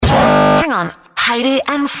Heidi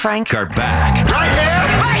and Frank are back. Right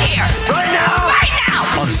here! right here, Right now! right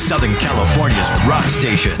now. On Southern California's rock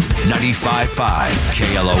station, 95.5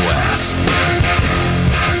 KLOS.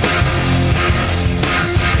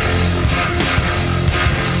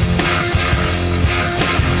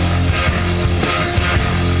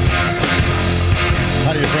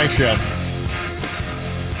 Heidi and Frank show.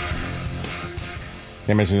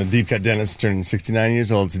 I mentioned the Deep Cut Dentist turning 69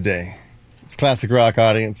 years old today. It's classic rock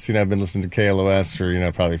audience. I've been listening to KLOS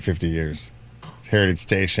for, probably 50 years. It's Heritage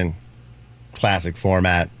Station, classic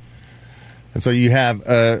format. And so you have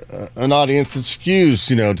an audience that skews,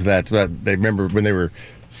 to that. But they remember when they were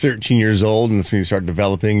 13 years old, and that's when you start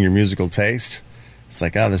developing your musical taste. It's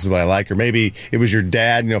like, oh, this is what I like. Or maybe it was your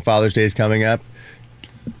dad, Father's Day is coming up.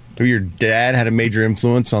 Maybe your dad had a major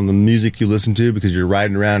influence on the music you listen to because you're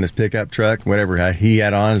riding around in his pickup truck. Whatever he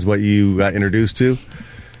had on is what you got introduced to.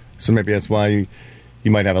 So maybe that's why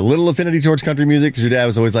you might have a little affinity towards country music because your dad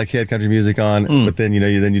was always like he had country music on. But then, you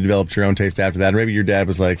developed your own taste after that. Or maybe your dad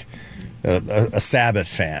was like a Sabbath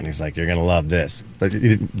fan. He's like, you're going to love this. But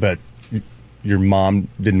your mom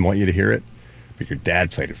didn't want you to hear it. But your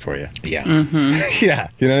dad played it for you. Yeah. Mm-hmm. Yeah.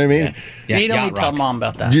 You know what I mean? Yeah. You don't need to tell Mom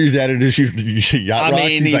about that. Did your dad introduce you to yacht rock?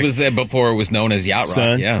 He was before it was known as yacht rock.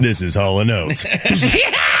 Son, yeah. this is Hall & Oates.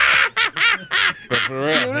 But for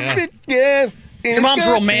real, yeah. Your mom's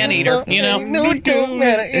a real man-eater, No, it don't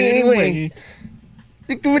matter anyway.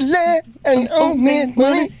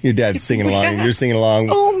 Your dad's singing along. You're singing along.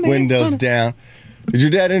 Windows down. Did your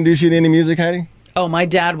dad introduce you to any music, Heidi? Oh, my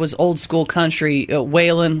dad was old school country.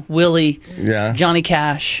 Waylon, Willie, Yeah. Johnny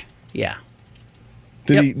Cash. Yeah.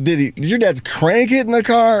 Did your dad's crank it in the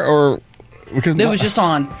car or because It was just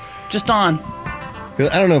on. Just on. I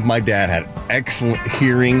don't know if my dad had excellent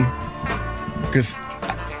hearing because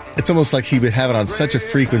it's almost like he would have it on such a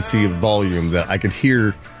frequency of volume that I could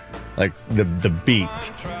hear like the beat.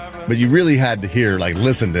 But you really had to hear the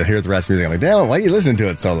rest of the music. I'm like, damn, why are you listening to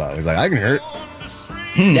it so low? He's like, I can hear it.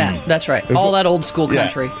 Yeah, that's right. All that old school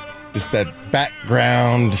country. Yeah, just that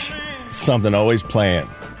background, something always playing.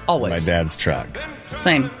 Always. In my dad's truck.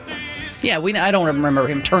 Same. Yeah, I don't remember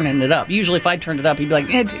him turning it up. Usually if I turned it up, he'd be like,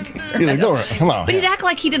 turn He's like, that up. no, come on. But he'd act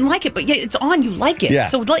like he didn't like it. But yeah, it's on. You like it. Yeah.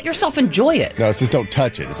 So let yourself enjoy it. No, it's just don't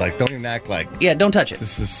touch it. It's like, don't even act like. Yeah, don't touch it.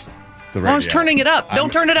 This is the radio. I was turning it up.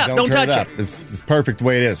 Don't turn it up. Don't touch it. It's perfect the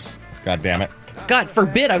way it is. God damn it. God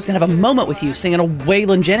forbid I was going to have a moment with you singing a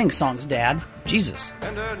Waylon Jennings songs, Dad. Jesus.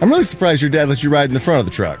 I'm really surprised your dad let you ride in the front of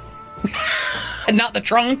the truck. And not the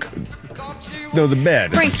trunk. No, the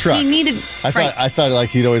bed. Frank, the truck. he needed... I thought like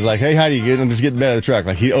he'd always like, hey, how do you just get in the bed of the truck?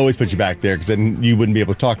 Like he'd always put you back there because then you wouldn't be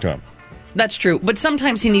able to talk to him. That's true. But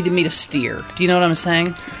sometimes he needed me to steer. Do you know what I'm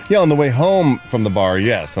saying? Yeah, on the way home from the bar,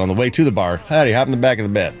 yes. But on the way to the bar, howdy, hop in the back of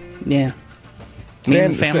the bed. Yeah.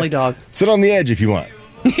 Family dog. Sit on the edge if you want.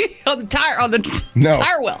 on the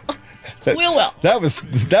tire well. Wheel well. That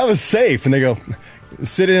was safe. And they go,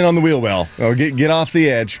 sit in on the wheel well. Or get off the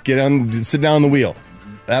edge. Sit down on the wheel.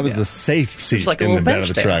 That was the safe seat like in the bed of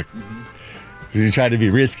the there. truck. So you tried to be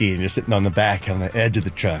risky and you're sitting on the back on the edge of the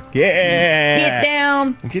truck.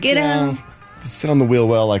 Yeah. Get down. Just sit on the wheel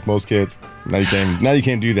well like most kids. Now you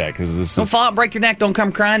can't do that because this Don't is fall out, break your neck, don't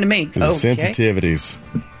come crying to me. Okay. sensitivities.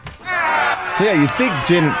 So yeah, you think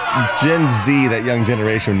Gen Z, that young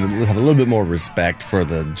generation, would have a little bit more respect for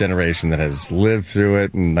the generation that has lived through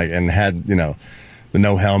it and had the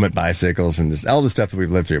no helmet bicycles and just all the stuff that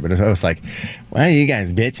we've lived through. But it's always like, why are you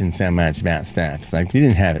guys bitching so much about stuff? It's like you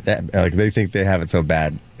didn't have it that like they think they have it so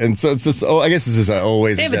bad, and so it's just I guess it's just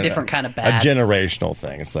always they have a different kind of bad, a generational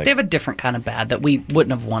thing. It's like they have a different kind of bad that we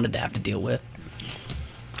wouldn't have wanted to have to deal with.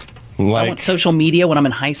 Like I want social media when I'm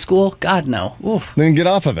in high school. God no. Oof. Then get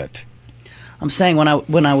off of it. I'm saying when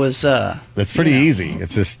I was that's pretty easy.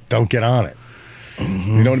 It's just don't get on it.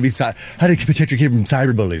 Mm-hmm. You don't want to be how do you protect your kid from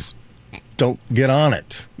cyberbullies? Don't get on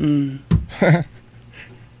it. Yeah.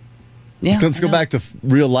 Let's go back to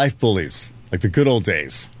real life bullies, like the good old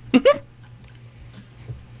days.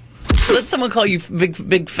 Let someone call you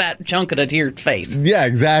big fat chunk to your face. Yeah,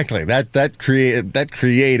 exactly. That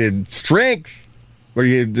created strength. Where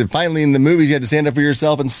you finally in the movies you had to stand up for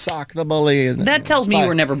yourself and sock the bully. And that tells me you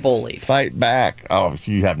were never bullied. Fight back. Oh,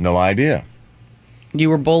 you have no idea. You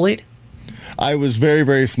were bullied? I was very,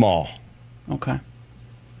 very small. Okay.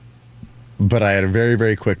 But I had a very,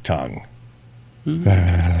 very quick tongue.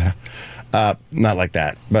 Not like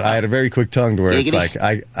that. But I had a very quick tongue to where it's like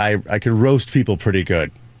I could roast people pretty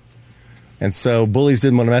good. And so bullies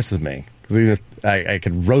didn't want to mess with me because even if I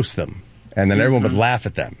could roast them, and then everyone would laugh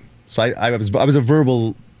at them. So I was a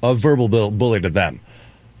verbal bully to them.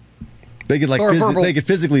 They could they could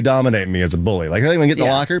physically dominate me as a bully. Like, hey, when I get in the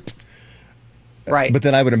locker, Right. But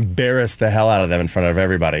then I would embarrass the hell out of them in front of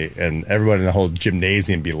everybody, and everyone in the whole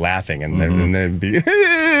gymnasium be laughing, and then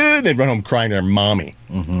they'd run home crying to their mommy.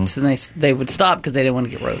 So they would stop because they didn't want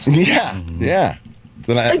to get roasted. Yeah.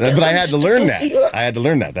 But I had to learn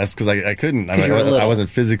that. That's because I couldn't. I wasn't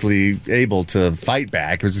physically able to fight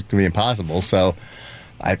back. It was just going to be impossible. So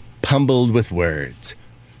I pummeled with words.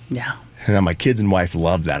 Yeah. And then my kids and wife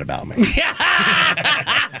loved that about me.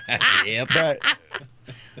 Yep.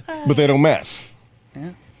 But they don't mess.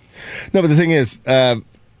 Yeah. No, but the thing is, the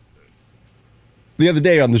other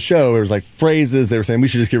day on the show, there was like phrases. They were saying we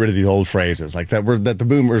should just get rid of these old phrases, like that the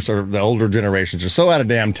boomers or the older generations are so out of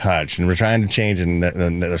damn touch, and we're trying to change. And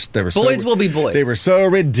they were Boys will be boys. They were so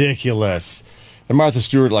ridiculous. And Martha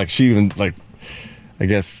Stewart, like she even I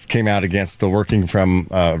guess came out against the working from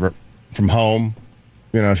home.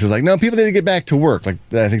 You know, she's like, no, people need to get back to work. Like,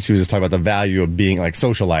 I think she was just talking about the value of being, like,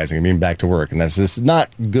 socializing and being back to work. And that's just not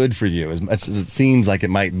good for you as much as it seems like it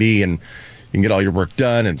might be. And you can get all your work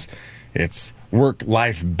done. And it's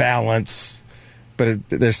work-life balance. But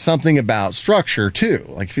there's something about structure, too.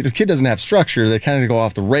 Like, if a kid doesn't have structure, they kind of go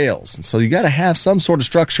off the rails. And so you got to have some sort of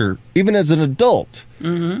structure, even as an adult.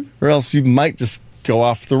 Or else you might just go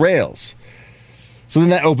off the rails. So then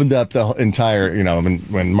that opened up the entire,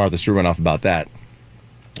 when Martha Stewart went off about that.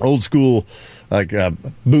 Old school, like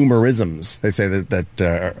boomerisms, they say that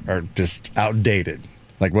are just outdated,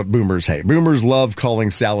 like what boomers hate. Boomers love calling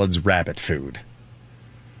salads rabbit food.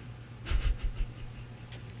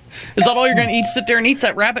 Is that all you're going to eat? Sit there and eat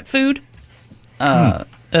that rabbit food? A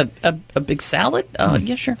big salad?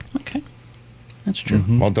 Yeah, sure. Okay. That's true.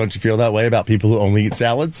 Well, don't you feel that way about people who only eat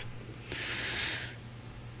salads?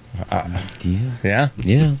 Yeah?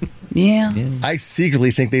 Yeah. I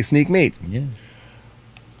secretly think they sneak meat. Yeah.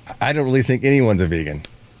 I don't really think anyone's a vegan.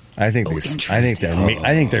 I think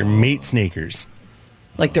they're meat sneakers.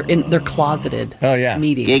 Like they're closeted. Oh yeah,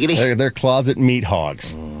 meaty. They're closet meat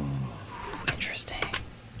hogs. Interesting.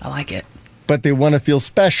 I like it. But they want to feel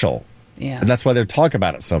special. Yeah. And that's why they talk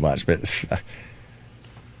about it so much. But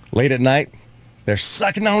late at night, they're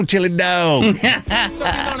sucking on chili dog.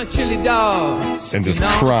 Sucking on a chili dog. And just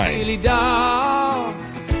crying. Chili dog.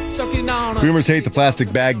 Sucking on a Boomers hate the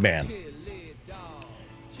plastic bag ban.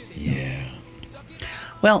 Yeah.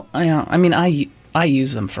 Well, I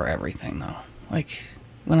use them for everything though. Like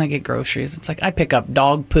when I get groceries, it's like I pick up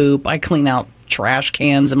dog poop. I clean out trash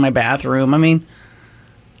cans in my bathroom. I mean,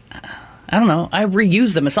 I don't know. I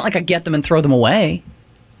reuse them. It's not like I get them and throw them away.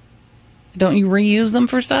 Don't you reuse them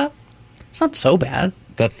for stuff? It's not so bad.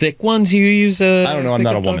 The thick ones you use? I don't know. I'm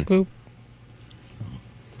not a woman. Poop?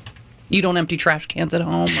 You don't empty trash cans at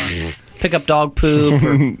home or pick up dog poop?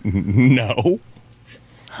 Or... No.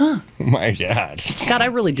 Huh. My God. God, I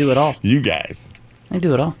really do it all. You guys. I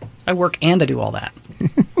do it all. I work and I do all that.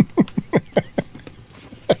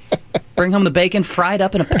 Bring home the bacon, fried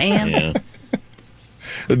up in a pan. Yeah.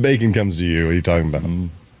 The bacon comes to you. What are you talking about?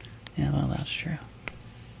 Yeah, well, that's true.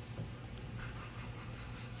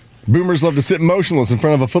 Boomers love to sit motionless in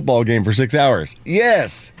front of a football game for 6 hours.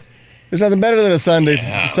 Yes. There's nothing better than a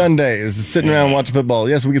Sunday is sitting around and watching football.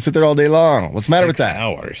 Yes, we can sit there all day long. What's the matter with that? 6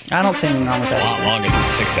 hours. I don't see anything wrong with A that. lot longer than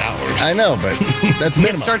 6 hours. I know, but that's It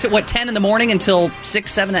minimum. starts at, 10 in the morning until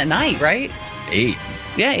 6, 7 at night, right? 8.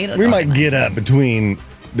 Yeah, 8 We o'clock might at night. get up between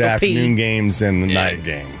the Go afternoon pee. games and the night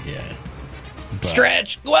game. Yeah.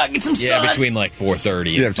 Stretch. Go out, get some sun. Yeah, between like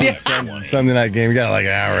 4:30 Yeah, and between 5:20. Sunday night game, you got like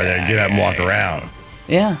an hour there. Get up and walk around.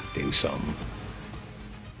 Yeah. Do something.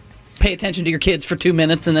 Pay attention to your kids for 2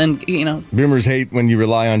 minutes and then, Boomers hate when you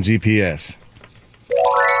rely on GPS.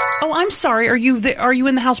 Oh, I'm sorry. Are you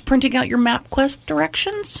in the house printing out your MapQuest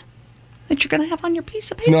directions that you're going to have on your piece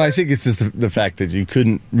of paper? No, I think it's just the fact that you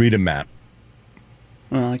couldn't read a map.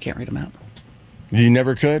 Well, I can't read a map. You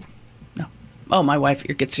never could? No. Oh, my wife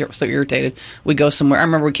gets so irritated. We go somewhere. I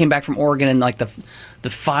remember we came back from Oregon and like the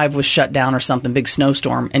 5 was shut down or something, big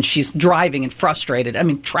snowstorm, and she's driving and frustrated. I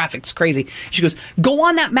mean, traffic's crazy. She goes, "Go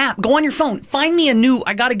on that map. Go on your phone. Find me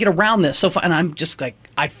I got to get around this." And I'm just like,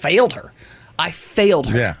 I failed her.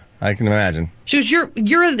 Yeah, I can imagine. She goes,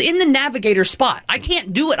 "You're in the navigator spot. I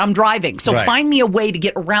can't do it. I'm driving. So Right. find me a way to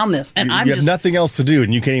get around this." And You I'm have just nothing else to do,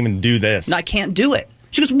 and you can't even do this. I can't do it.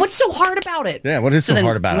 She goes, "What's so hard about it?" Yeah, what is so then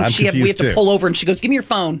hard about it? I'm we have confused, to too. pull over, and she goes, "Give me your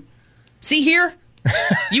phone. See here?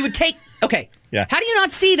 You would take okay. Yeah. How do you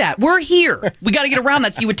not see that? We're here. We got to get around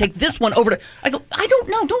that. So you would take this one over to." I go, "I don't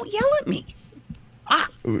know. Don't yell at me.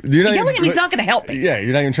 Yelling at me is not going to help me. Yeah,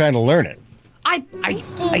 you're not even trying to learn it. I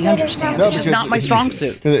understand. No, it's just because not my strong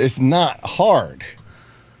suit. It's not hard.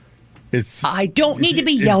 I don't need to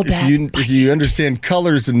be yelled at. If you understand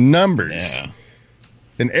colors and numbers Yeah.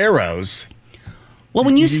 and arrows, Well,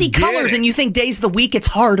 when you see get colors it. and you think days of the week, it's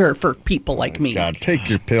harder for people like me. God, take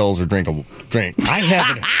your pills or drink a drink. I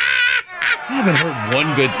haven't heard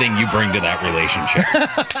one good thing you bring to that relationship.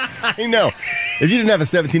 I know. If you didn't have a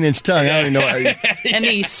 17-inch tongue, I don't even know. And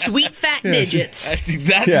these sweet fat digits.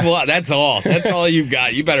 That's all. That's all you've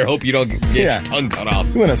got. You better hope you don't get your tongue cut off.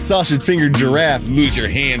 You want a sausage-fingered giraffe? Lose your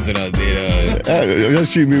hands in a Don't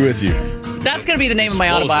shoot me with you. That's going to be the name of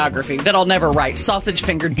my autobiography that I'll never write.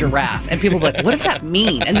 Sausage-fingered giraffe. And people will be like, what does that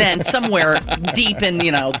mean? And then somewhere deep in,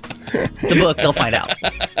 the book, they'll find out.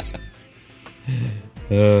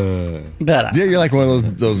 But Yeah, you're like one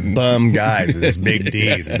of those bum guys with these big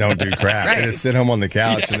D's that don't do crap. Right. They just sit home on the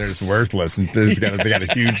couch and they're just worthless. And they got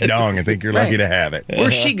a huge dong and think you're lucky to have it.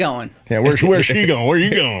 where's she going? Yeah, where's she going? Where are you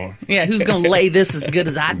going? Yeah, who's going to lay this as good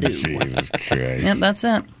as I do? Jesus Christ. Yep, that's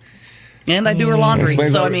it. And I do her laundry.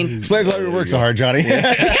 Explains So, why we work so hard, Johnny. back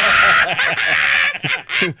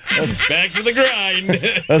to the grind.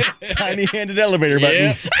 Those tiny-handed elevator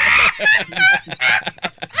buttons.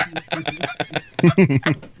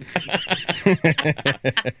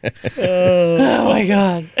 oh, my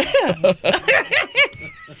God.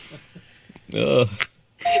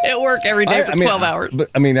 At work every day for 12 hours. But,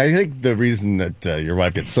 I think the reason that your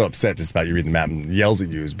wife gets so upset just about you reading the map and yells at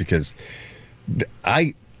you is because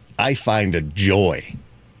I find a joy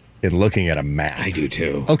in looking at a map. I do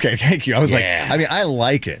too. Okay, thank you. I was I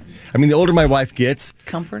like it. The older my wife gets,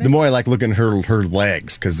 comforting. the more I like looking at her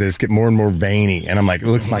legs because they just get more and more veiny. And I'm like, it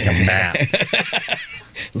looks like a map.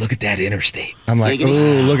 Look at that interstate. I'm like,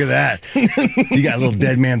 oh, look at that. You got a little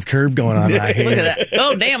dead man's curve going on. I hate Look it. at that.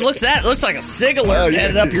 Oh, damn, looks at that. Looks like a sig alert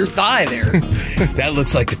headed up your thigh there. That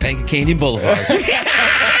looks like Topanga Canyon Boulevard.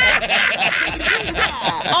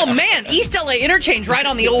 Oh, man, East LA interchange right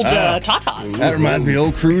on the old Tatas. That reminds me of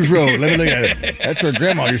Old Cruise Road. Let me look at it. That's where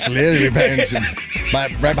Grandma used to live.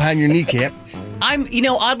 Right behind your kneecap.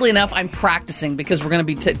 Oddly enough, I'm practicing because we're going to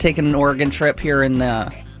be taking an Oregon trip here in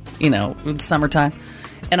the, the summertime.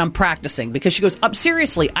 And I'm practicing because she goes,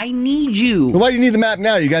 seriously, I need you. Well, why do you need the map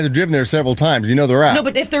now? You guys have driven there several times. You know the route. No,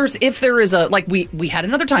 but if there is a, like we had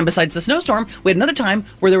another time besides the snowstorm, we had another time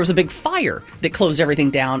where there was a big fire that closed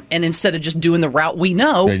everything down. And instead of just doing the route we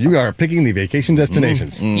know. Yeah, you are picking the vacation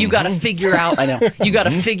destinations. You got to figure out, you got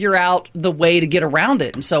to figure out the way to get around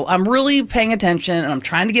it. And so I'm really paying attention and I'm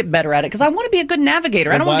trying to get better at it because I want to be a good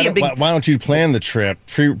navigator. I don't want to be a big. Why don't you plan the trip,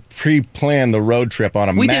 pre-plan the road trip on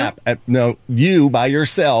a map? Do. You by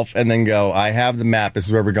yourself. And then go, I have the map. This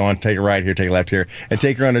is where we're going. Take a right here, take a left here, and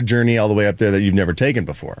take her on a journey all the way up there that you've never taken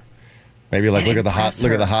before. Maybe look at the hot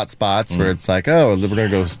spots where it's like, oh, we're going to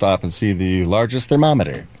go stop and see the largest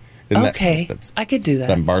thermometer. Okay, I could do that.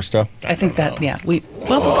 That Barstow. I think that we'll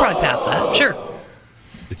probably pass that. Sure,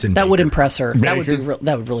 that would impress her. Baker.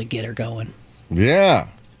 That would really get her going. Yeah,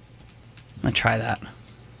 I'm gonna try that.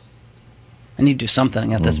 I need to do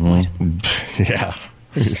something at this point. Yeah.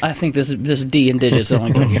 I think this D in digits is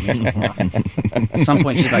only going to give me some more. At some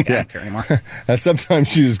point, she's like, I don't care anymore. Sometimes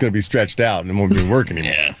she's just going to be stretched out and won't be working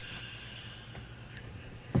anymore.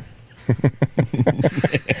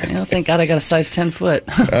 Yeah. Thank God I got a size 10 foot.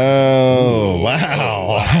 Oh,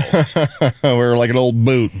 wow. We're like an old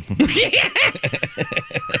boot.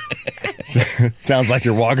 Sounds like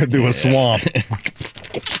you're walking through a swamp.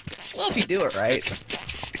 Well, if you do it right.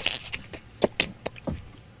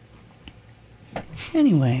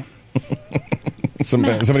 Anyway.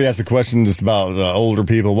 Somebody asked a question just about older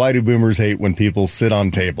people. Why do boomers hate when people sit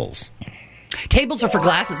on tables? Tables are for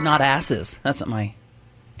glasses, not asses. That's what my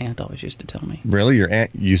aunt always used to tell me. Really? Your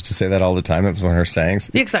aunt used to say that all the time? That was one of her sayings?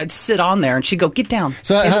 Yeah, because I'd sit on there and she'd go, get down.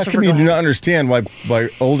 So how come you do not understand why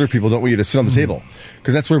older people don't want you to sit on the table?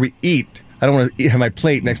 Because that's where we eat. I don't want to have my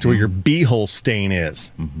plate next to where your beehole stain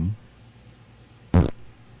is. Mm-hmm.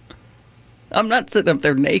 I'm not sitting up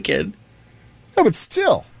there naked. No, but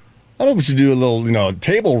still. I don't know if we should do a little,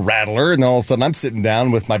 table rattler, and then all of a sudden I'm sitting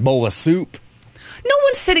down with my bowl of soup. No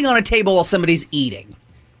one's sitting on a table while somebody's eating.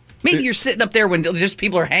 Maybe you're sitting up there when just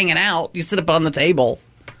people are hanging out. You sit up on the table.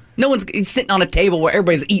 No one's sitting on a table where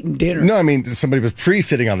everybody's eating dinner. No, I mean, somebody was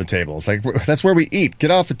pre-sitting on the table. It's like, that's where we eat. Get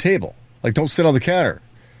off the table. Like, don't sit on the counter.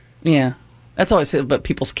 Yeah. That's always said about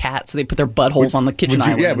people's cats. So they put their buttholes on the kitchen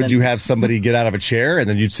island. Yeah, would you have somebody get out of a chair and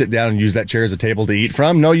then you'd sit down and use that chair as a table to eat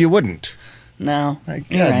from? No, you wouldn't. No.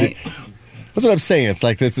 You're right. That's what I'm saying. It's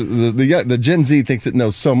like the Gen Z thinks it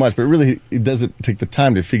knows so much, but really it doesn't take the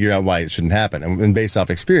time to figure out why it shouldn't happen. And based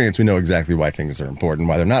off experience, we know exactly why things are important,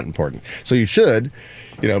 why they're not important. So you should,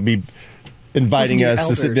 be inviting us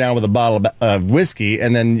to sit down with a bottle of whiskey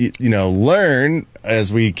and then, learn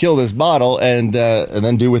as we kill this bottle and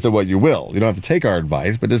then do with it what you will. You don't have to take our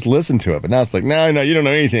advice, but just listen to it. But now it's like, no, you don't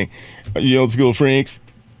know anything. You old school freaks.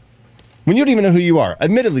 When you don't even know who you are.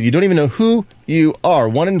 Admittedly, you don't even know who you are.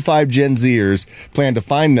 1 in 5 Gen Zers plan to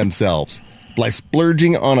find themselves by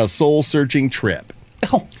splurging on a soul-searching trip.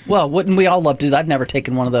 Oh, well, wouldn't we all love to do that? I've never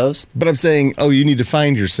taken one of those. But I'm saying, you need to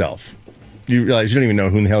find yourself. You realize you don't even know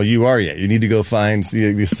who in the hell you are yet. You need to go find some,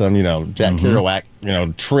 Jack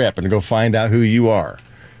Kerouac, trip and go find out who you are.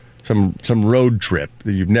 Some road trip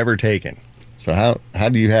that you've never taken. So how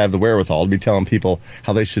do you have the wherewithal to be telling people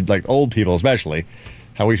how they should, like old people especially,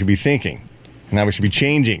 how we should be thinking and how we should be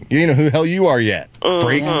changing? You don't know who the hell you are yet,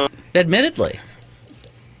 freak. Yeah. Admittedly.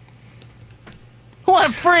 What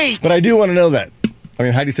a freak! But I do want to know that. I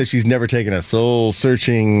mean, Heidi says she's never taken a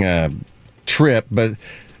soul-searching trip, but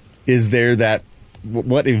is there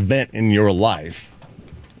what event in your life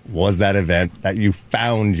was that event that you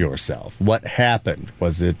found yourself? What happened?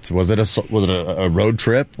 Was it a road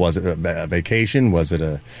trip? Was it a vacation? Was it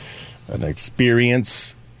an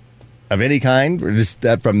experience of any kind? Or just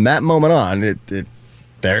that from that moment on,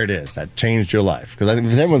 there it is. That changed your life. Because I think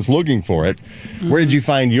if everyone's looking for it, where did you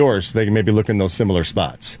find yours so they can maybe look in those similar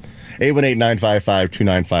spots?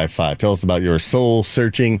 818-955-2955. Tell us about your soul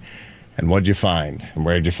searching and what'd you find and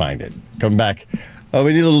where'd you find it. Come back. Oh,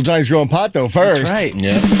 we need a little Johnny's Growing Pot, though, first. That's right.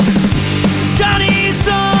 Yeah. Johnny's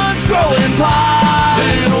son's growing pot.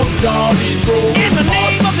 Little Johnny's growing pot. And the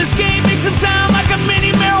name of this game makes him sound like a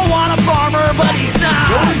mini marijuana farmer, but he's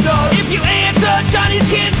not. If you answer Johnny's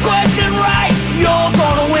kid's question right, you're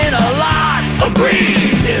gonna win a lot.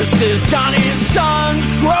 Agreed. This is Johnny's son's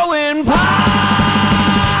growing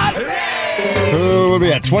pot. What do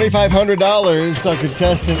we got? $2,500. Our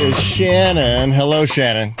contestant is Shannon. Hello,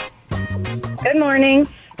 Shannon. Good morning.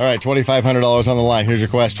 All right, $2,500 on the line. Here's your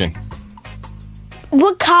question.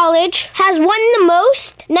 What college has won the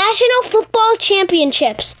most national football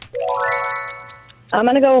championships? I'm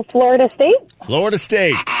going to go with Florida State. Florida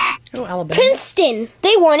State. Oh, Alabama. Princeton.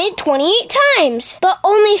 They won it 28 times, but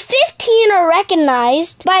only 15 are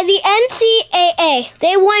recognized by the NCAA.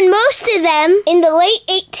 They won most of them in the late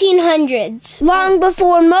 1800s, long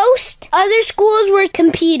before most other schools were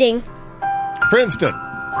competing. Princeton.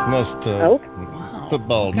 It's the most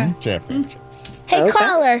football championships. Hey,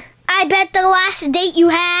 caller, I bet the last date you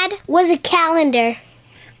had was a calendar.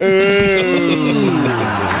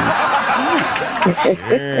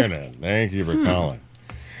 Shannon, thank you for calling.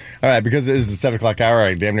 All right, because it is the 7 o'clock hour,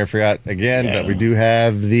 I damn near forgot again, but we do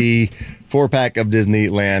have the 4-pack of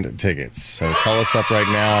Disneyland tickets. So call us up right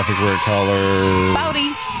now. I think we're at caller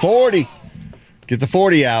 40. Get the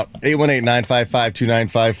 40 out.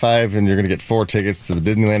 818-955-2955, and you're going to get 4 tickets to the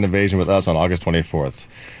Disneyland Invasion with us on August 24th.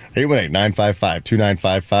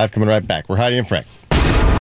 818-955-2955. Coming right back. We're Heidi and Frank.